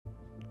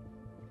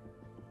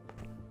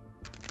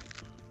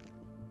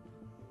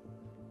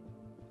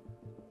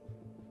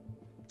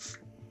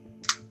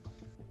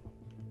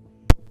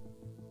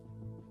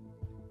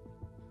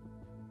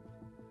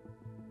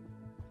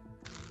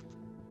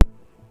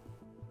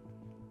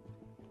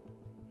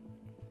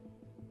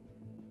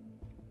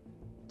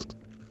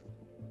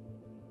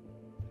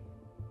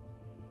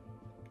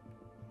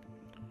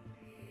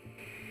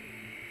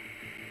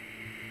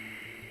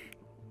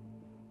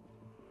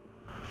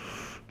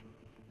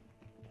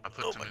I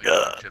put too many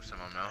chocolate chips in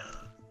my mouth.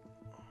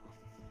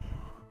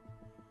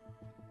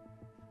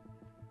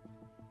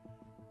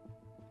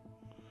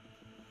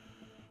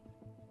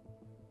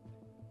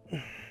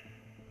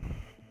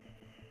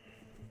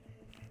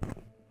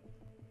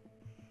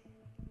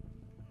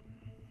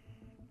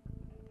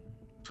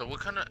 So what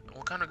kind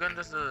of gun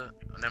does the?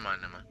 Oh, never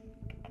mind.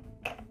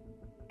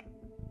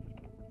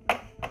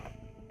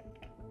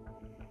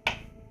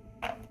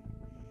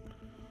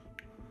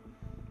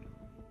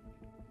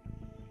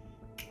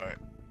 All right,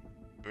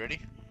 ready?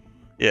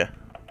 Yeah.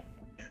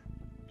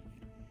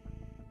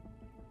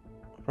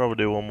 Probably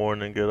do one more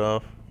and then get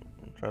off.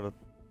 I'm trying to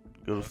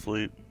go to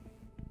sleep.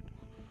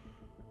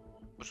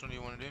 Which one do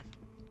you want to do?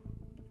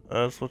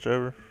 It's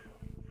whichever.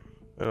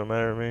 It don't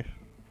matter to me.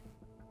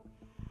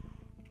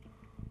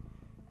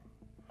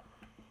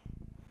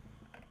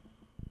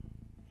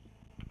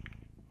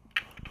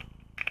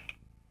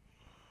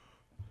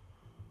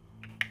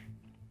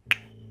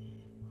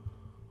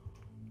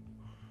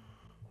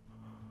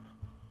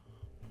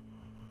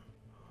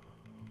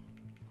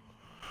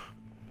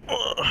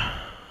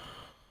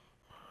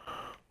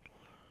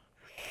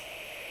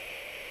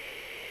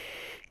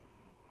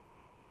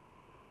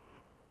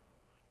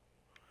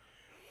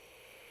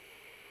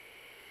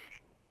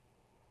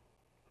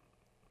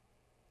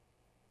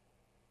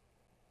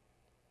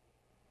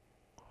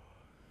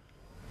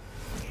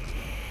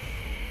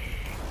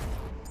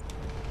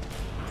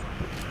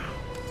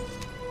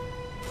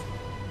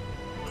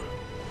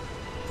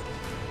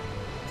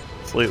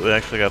 Sweet, we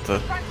actually got to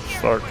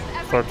start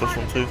this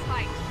one too.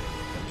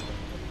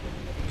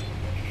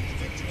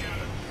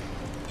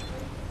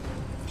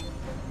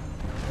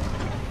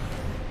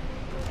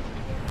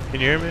 Can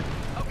you hear me?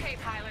 Okay,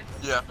 pilot.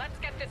 Yeah. Let's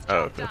get this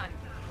job done.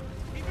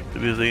 Too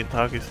busy eating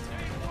Takis.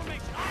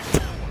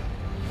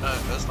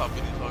 Let's stop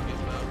eating Takis,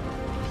 man.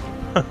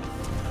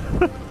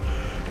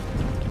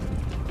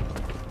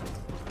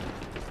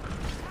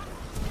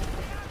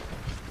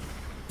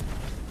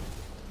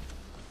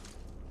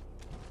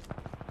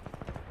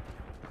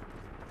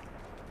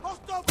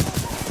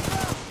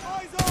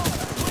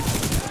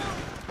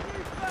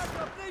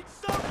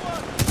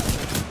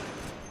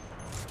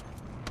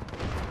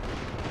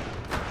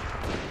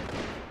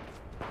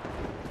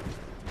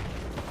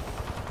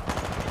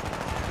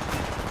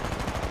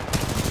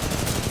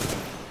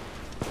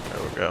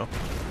 There we go.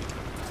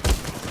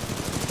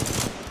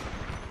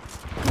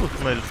 Ooh,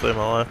 somebody just saved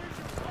my life.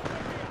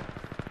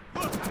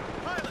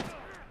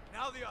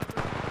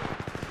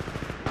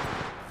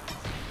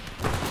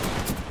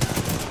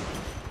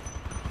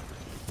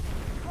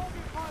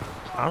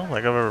 I don't think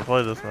I've ever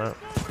played this map.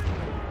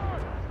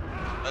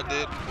 I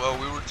did. Well,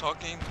 we were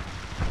talking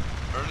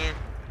earlier, you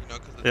know,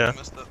 because the Yeah. game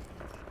messed up.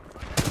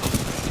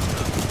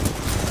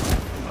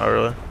 Oh,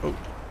 really? Oh.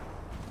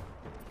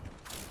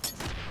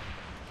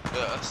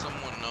 Yeah,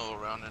 someone know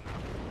around it.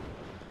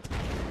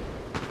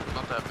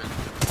 Not that big.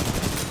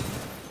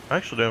 I'm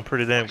actually doing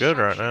pretty damn good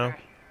right now.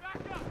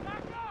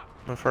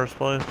 I'm in first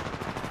place.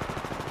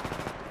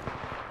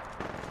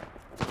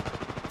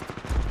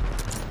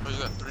 Oh, you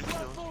got 3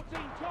 kills.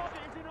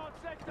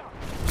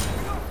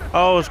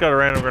 Oh, it's got a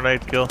random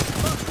grenade kill. Oh,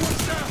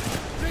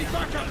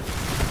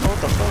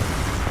 what the fuck?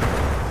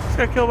 It's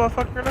got killed by a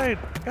fucking grenade.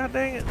 God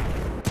dang it.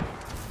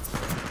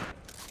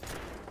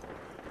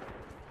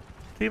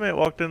 Teammate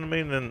walked into me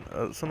and then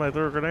somebody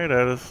threw a grenade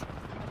at us.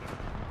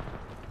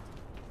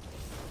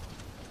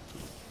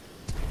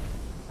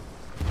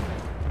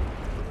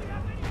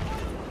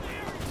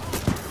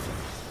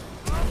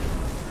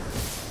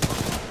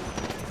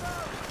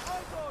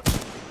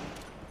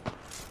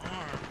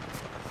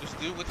 Just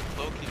do with the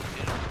cloak you get.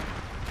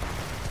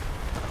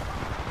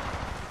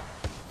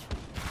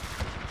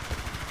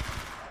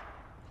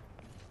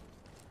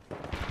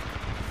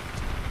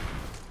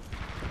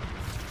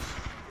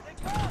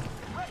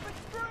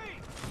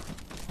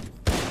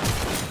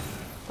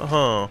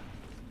 Uh-huh.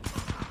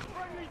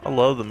 I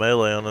love the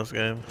melee on this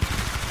game.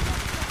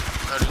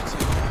 I do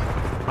too.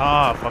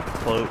 Ah, fucking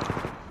cloak.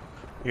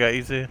 You got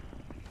easy?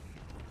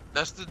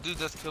 That's the dude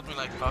that's killed me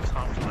like 5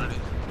 times already.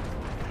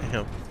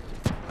 Damn.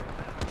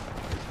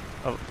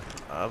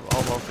 I've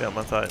almost got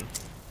my Titan.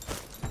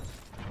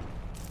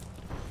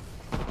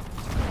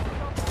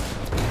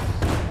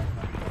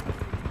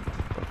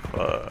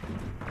 Fuck.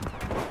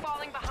 We're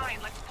falling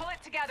behind. Let's pull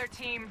it together,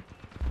 team.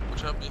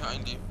 Watch out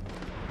behind you.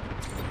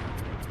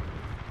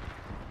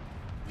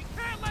 We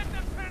can't let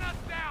them pin us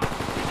down.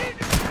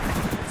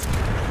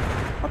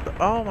 What the?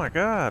 Oh my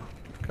god.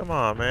 Come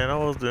on, man. I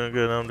was doing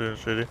good. I'm doing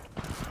shitty.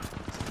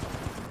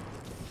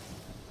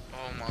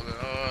 Oh my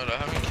god, I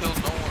haven't killed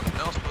no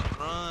one else but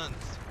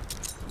grunts.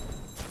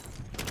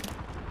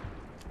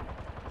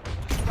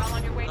 Well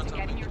on your way to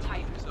getting your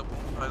Titan. Except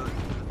one pilot.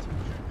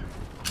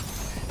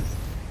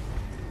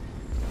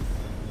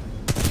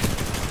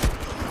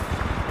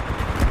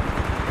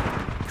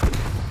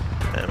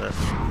 Damn it.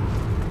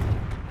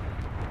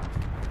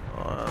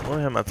 Let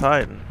me have my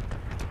Titan.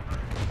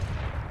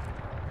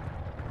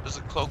 There's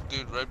a cloak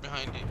dude right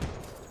behind you.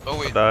 Oh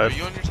wait, died. are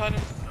you on your Titan?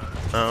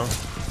 No. Okay.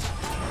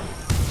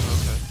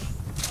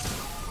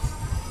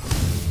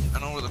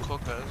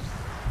 guys.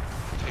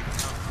 Take him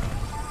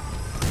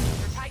out.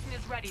 Your Titan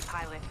is ready,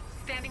 pilot.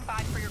 Standing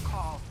by for your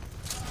call.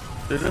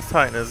 Dude, this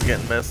Titan is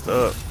getting messed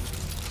up.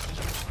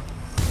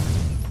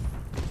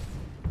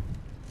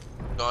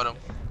 Got him.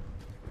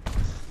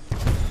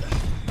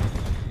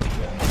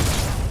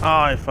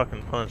 Oh, he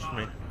fucking punched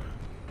me.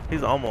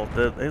 He's almost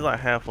dead. He's like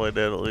halfway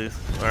dead at least.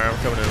 Alright, I'm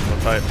coming in with my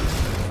Titan.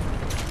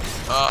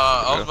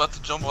 I was about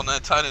to jump on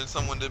that Titan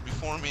someone did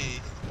before me.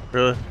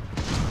 Really?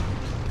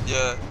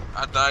 Yeah,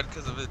 I died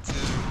because of it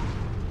too.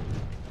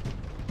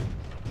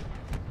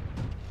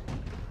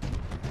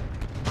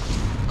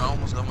 I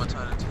almost got my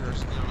Titan too. I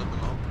just need a little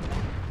bit longer.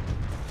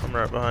 I'm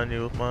right behind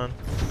you with mine.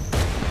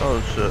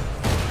 Oh shit.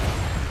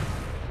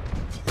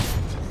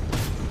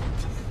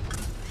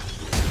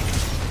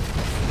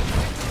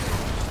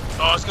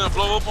 Oh, it's gonna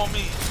blow up on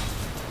me.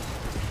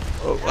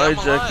 Oh, Yeah, I I'm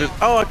ejected. alive.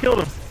 Oh, I killed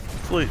him.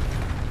 Sweet.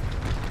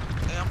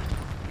 Damn,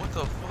 what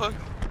the fuck?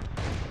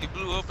 He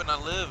blew up and I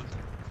lived.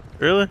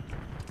 Really?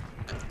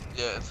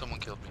 Yeah, someone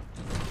killed me.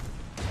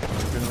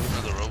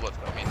 Another robot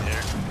got me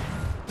there.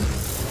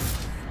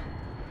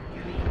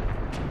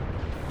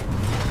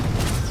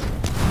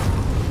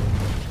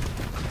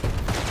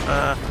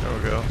 Ah, there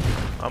we go.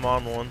 I'm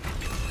on one.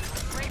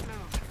 Great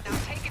move. Now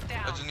take it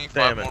down. I just need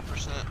Damn 5 it. more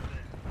percent.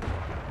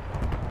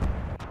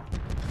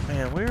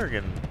 Man, we are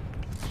getting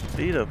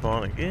beat up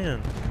on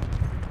again.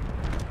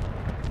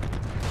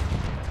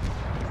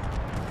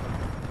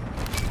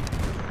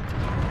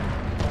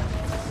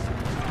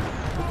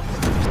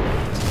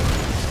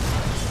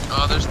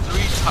 Oh, there's 3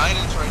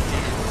 Titans right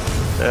here.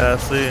 Yeah, I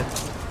see.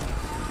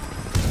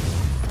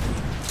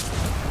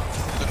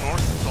 The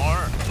North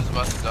Star is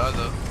about to die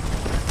though.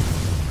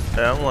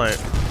 Yeah, I'm like,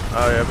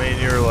 oh yeah, me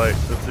and you are like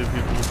the 2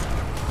 people.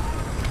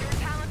 You're a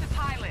talented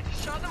pilot.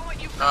 Show them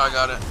what you've Oh, I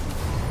got it.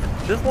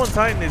 This one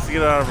Titan needs to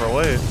get out of our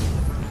way.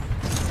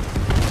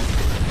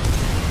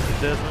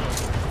 He's dead now.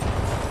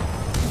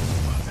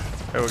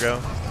 There we go.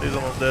 He's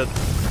almost dead.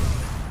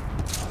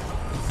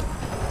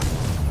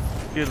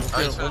 Get him, Oh,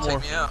 get he's him. One gonna more.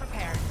 take me out.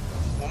 prepared.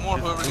 One more,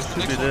 whoever He gets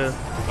the should be next one. dead.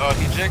 Oh,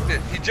 he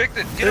ejected. He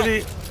ejected. Get Did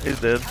him. he? He's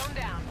dead. Tone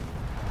down.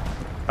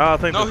 Oh, I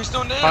think No, the he's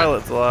still dead.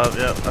 pilot's alive.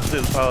 Yep, I see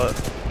the pilot.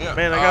 Yeah.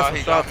 Man, I got some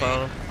he got shots me.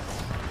 on him.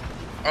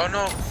 Oh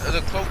no,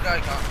 the cloak guy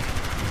got me.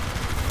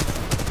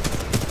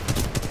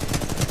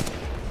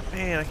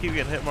 Man, I keep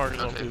getting hit markers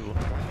on Okay. people.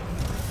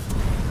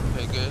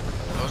 Okay, good.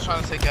 I was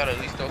trying to take out at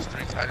least those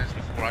 3 Titans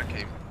before I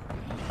came.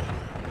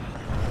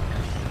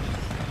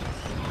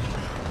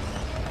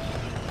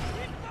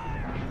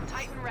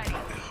 Titan ready.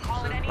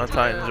 Call it any My time.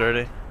 Titan's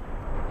ready.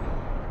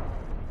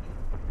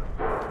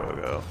 There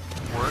we go.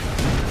 Work.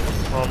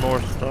 On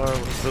North Star,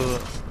 let's do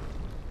it.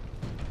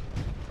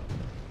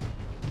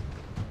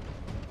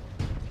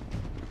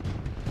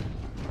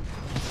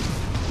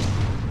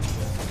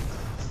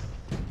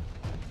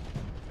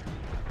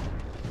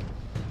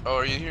 Oh,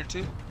 are you here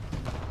too?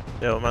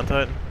 Yeah, with my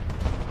Titan.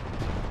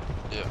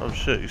 Yeah. Oh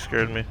shit, you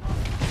scared me.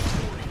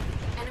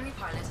 Enemy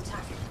pilot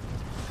attacking.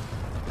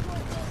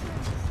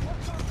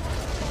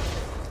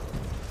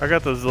 I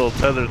got those little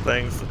tether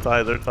things to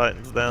tie their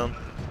Titans down.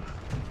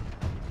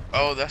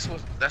 Oh, that's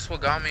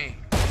what got me.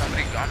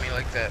 Somebody got me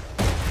like that.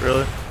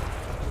 Really?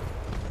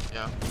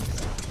 Yeah.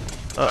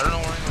 I don't know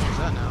where anyone's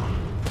at now.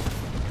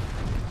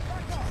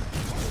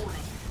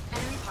 Warning.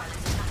 Enemy pilot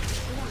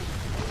attacking. Warning.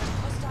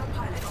 Hostile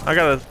pilot. I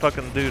got a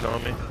fucking dude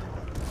on me.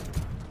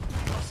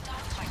 Hostile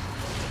Titan.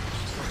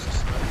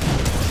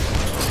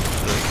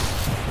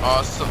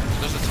 Oh, so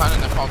there's a Titan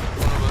that popped in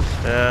front of us.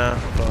 Yeah,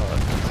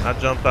 but I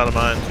jumped out of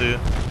mine too.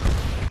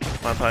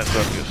 My Titan's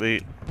about to get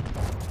beat.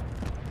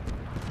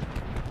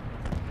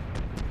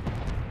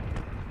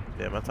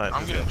 Yeah, my Titan's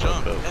I'm getting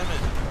fucked jumped. up. Damn it.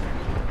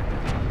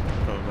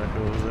 Coming back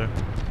over there.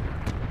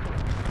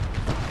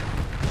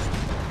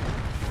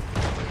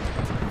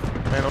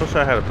 Man, I wish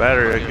I had a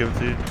battery I'd give it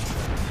to you. I'm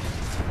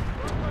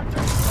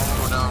gonna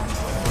go down,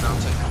 try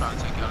to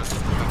take out as much as I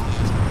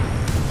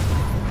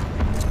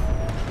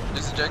can.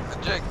 Just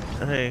eject.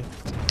 Hey,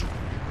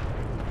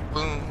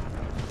 Boom.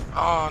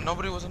 Oh,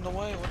 nobody was in the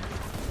way. What?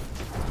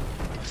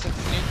 I set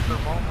the nuclear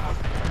bomb off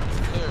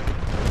there.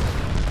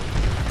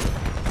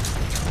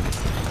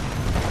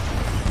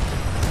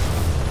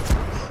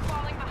 We're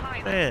falling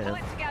behind. Man. Pull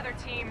it together,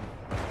 team.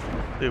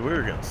 dude, we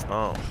were getting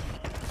stomped.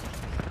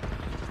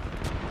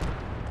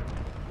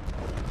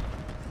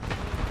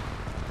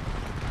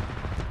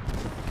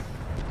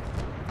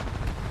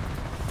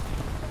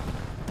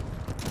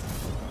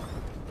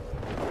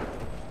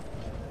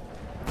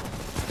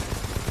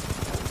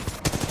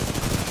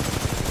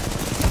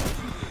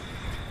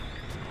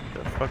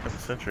 That fucking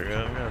sentry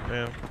gun,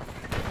 goddamn.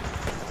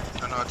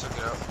 I know I took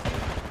it out.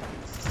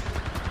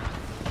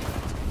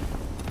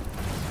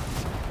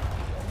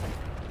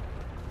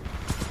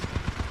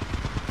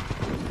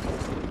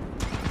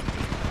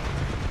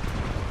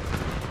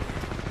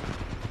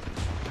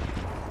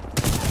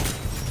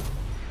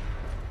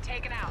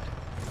 Taken out.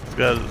 This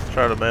guy just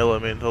tried to melee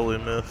me and totally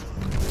missed.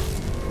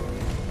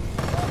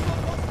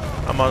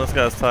 I'm on this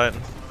guy's Titan.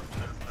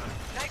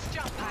 Nice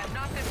jump, Pat.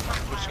 Not this one.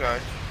 Which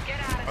pilot. guy? Get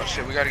out of Oh there.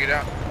 shit, we gotta get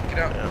out. Get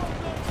out. Yeah.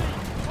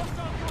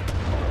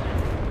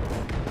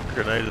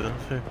 grenades in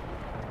too.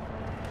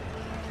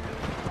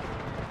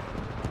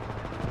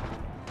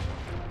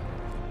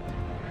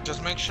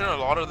 Just make sure a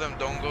lot of them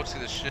don't go to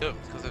the ship,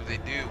 because if they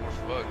do, we're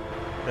fucked.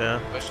 Yeah.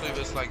 Especially if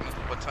it's like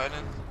nothing but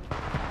Titan.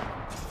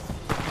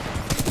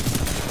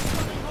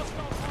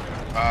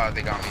 Ah,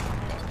 they got me.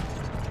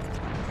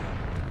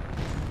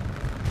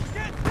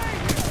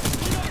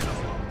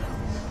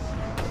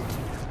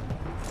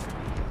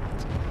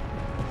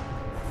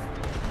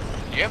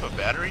 Do you have a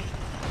battery?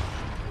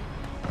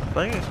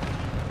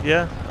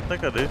 Yeah, I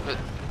think I do.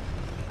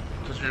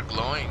 Because you're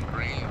glowing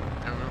green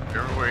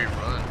everywhere you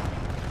run.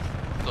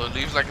 So it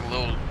leaves like a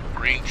little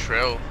green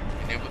trail,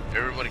 and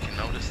everybody can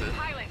notice it.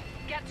 Pilot,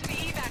 get to the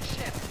evac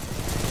ship.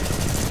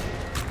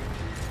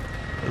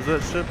 Is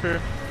that ship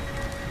here?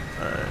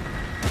 Alright.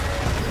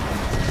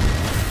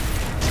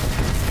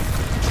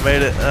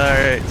 Made it.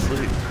 Alright,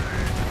 sweet.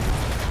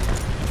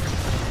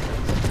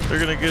 They're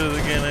gonna get it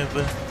again, ain't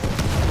they?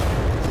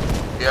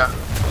 Yeah,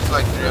 it's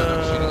like 3 of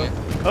them shooting it.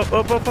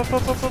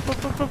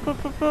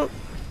 Up.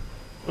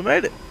 We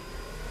made it.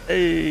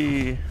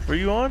 Hey, were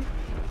you on?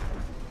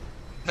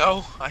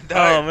 No, I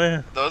died. Oh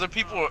man. The other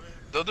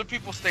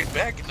people stayed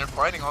back and they're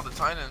fighting all the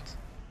Titans.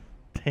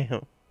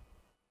 Damn.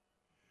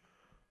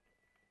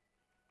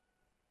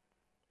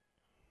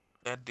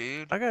 That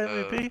dude. I got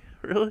MVP?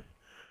 Really?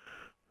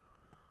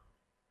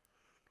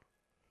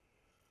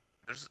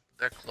 There's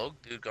that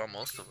cloak dude got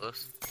most of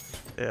us.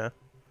 Yeah.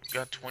 He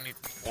got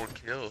 24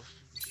 kills.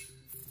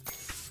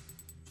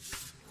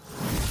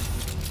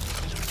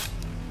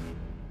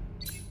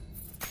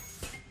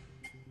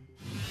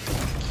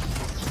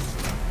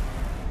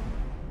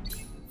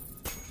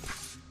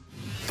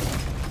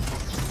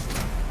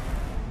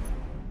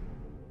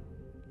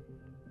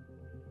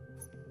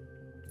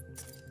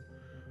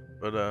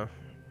 But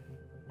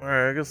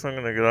alright, I guess I'm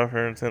gonna get off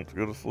here and attempt to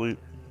go to sleep.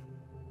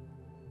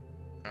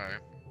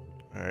 Alright.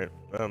 Alright.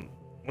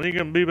 When are you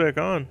gonna be back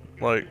on?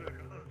 Like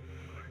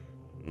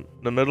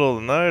the middle of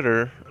the night,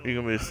 or are you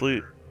gonna be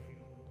asleep?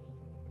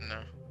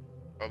 No.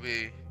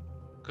 Probably,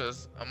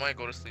 cause I might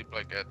go to sleep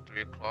like at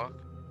 3 o'clock.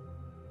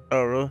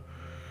 Oh really?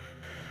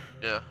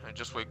 Yeah, and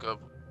just wake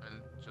up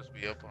and just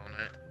be up all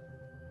night.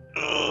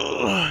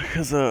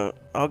 Cause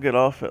I'll get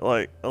off at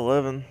like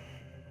 11.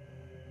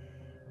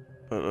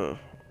 But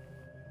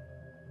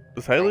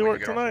does Haley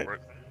work tonight?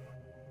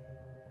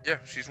 Yeah,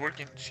 she's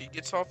working. She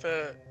gets off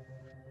at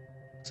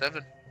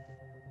 7.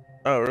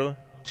 Oh really?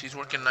 She's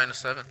working 9 to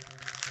 7.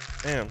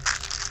 Damn.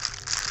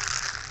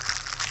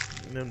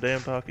 Them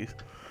damn talkies.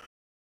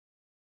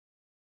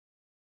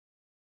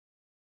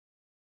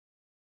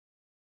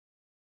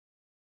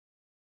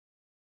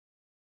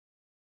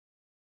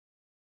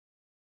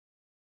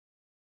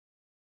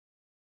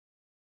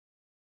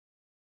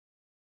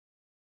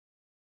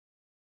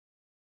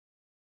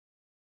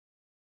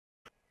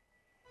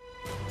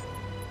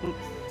 Oops.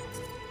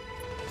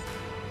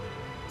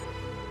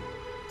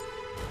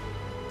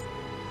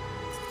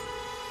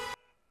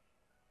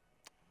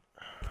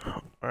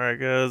 Alright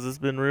guys, it's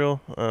been real.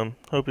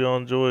 Hope y'all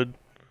enjoyed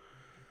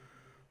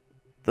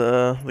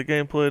the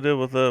gameplay I did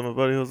with my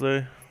buddy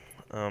Jose.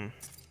 Yeah,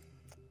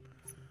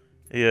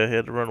 he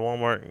had to run to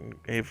Walmart and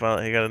he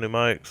got a new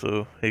mic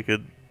so he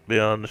could be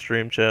on the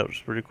stream chat, which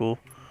is pretty cool.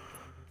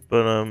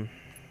 But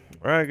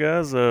alright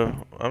guys,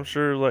 I'm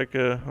sure I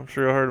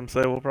heard him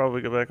say we'll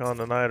probably get back on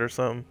tonight or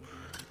something.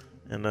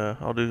 And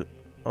I'll do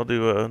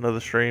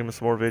another stream and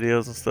some more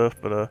videos and stuff,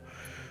 but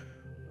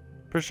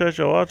appreciate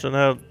y'all watching.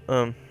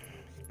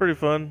 It's pretty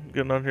fun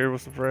getting on here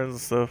with some friends and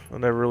stuff. I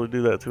never really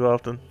do that too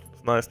often.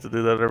 It's nice to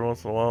do that every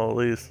once in a while at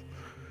least.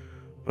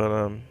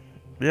 But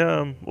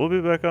yeah, we'll be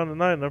back on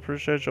tonight, and I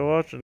appreciate y'all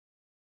watching.